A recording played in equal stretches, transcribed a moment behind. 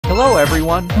Hello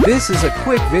everyone, this is a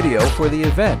quick video for the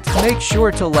event. Make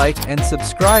sure to like and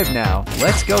subscribe now.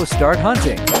 Let's go start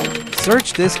hunting.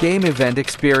 Search this game event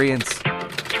experience.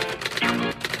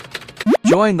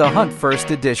 Join the hunt first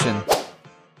edition.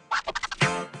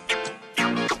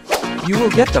 You will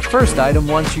get the first item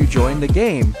once you join the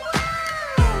game.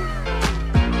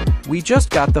 We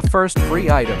just got the first free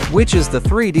item, which is the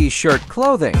 3D shirt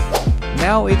clothing.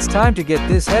 Now it's time to get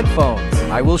this headphones.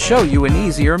 I will show you an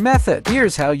easier method.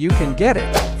 Here's how you can get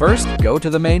it. First, go to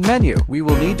the main menu. We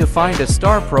will need to find a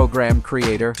Star Program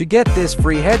creator to get this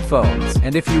free headphones.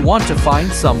 And if you want to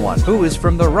find someone who is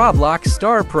from the Roblox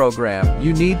Star Program,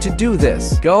 you need to do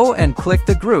this. Go and click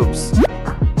the groups.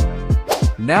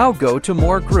 Now go to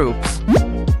more groups.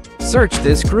 Search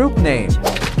this group name.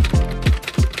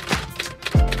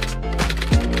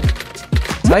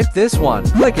 Type this one.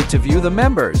 Click it to view the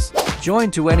members.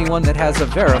 Join to anyone that has a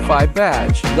verified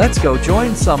badge. Let's go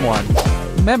join someone.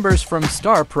 Members from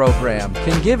Star Program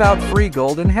can give out free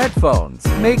golden headphones.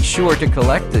 Make sure to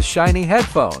collect the shiny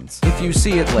headphones. If you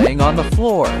see it laying on the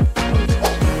floor,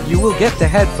 you will get the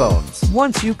headphones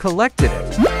once you collected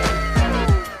it.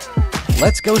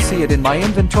 Let's go see it in my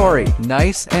inventory.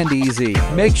 Nice and easy.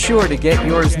 Make sure to get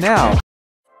yours now.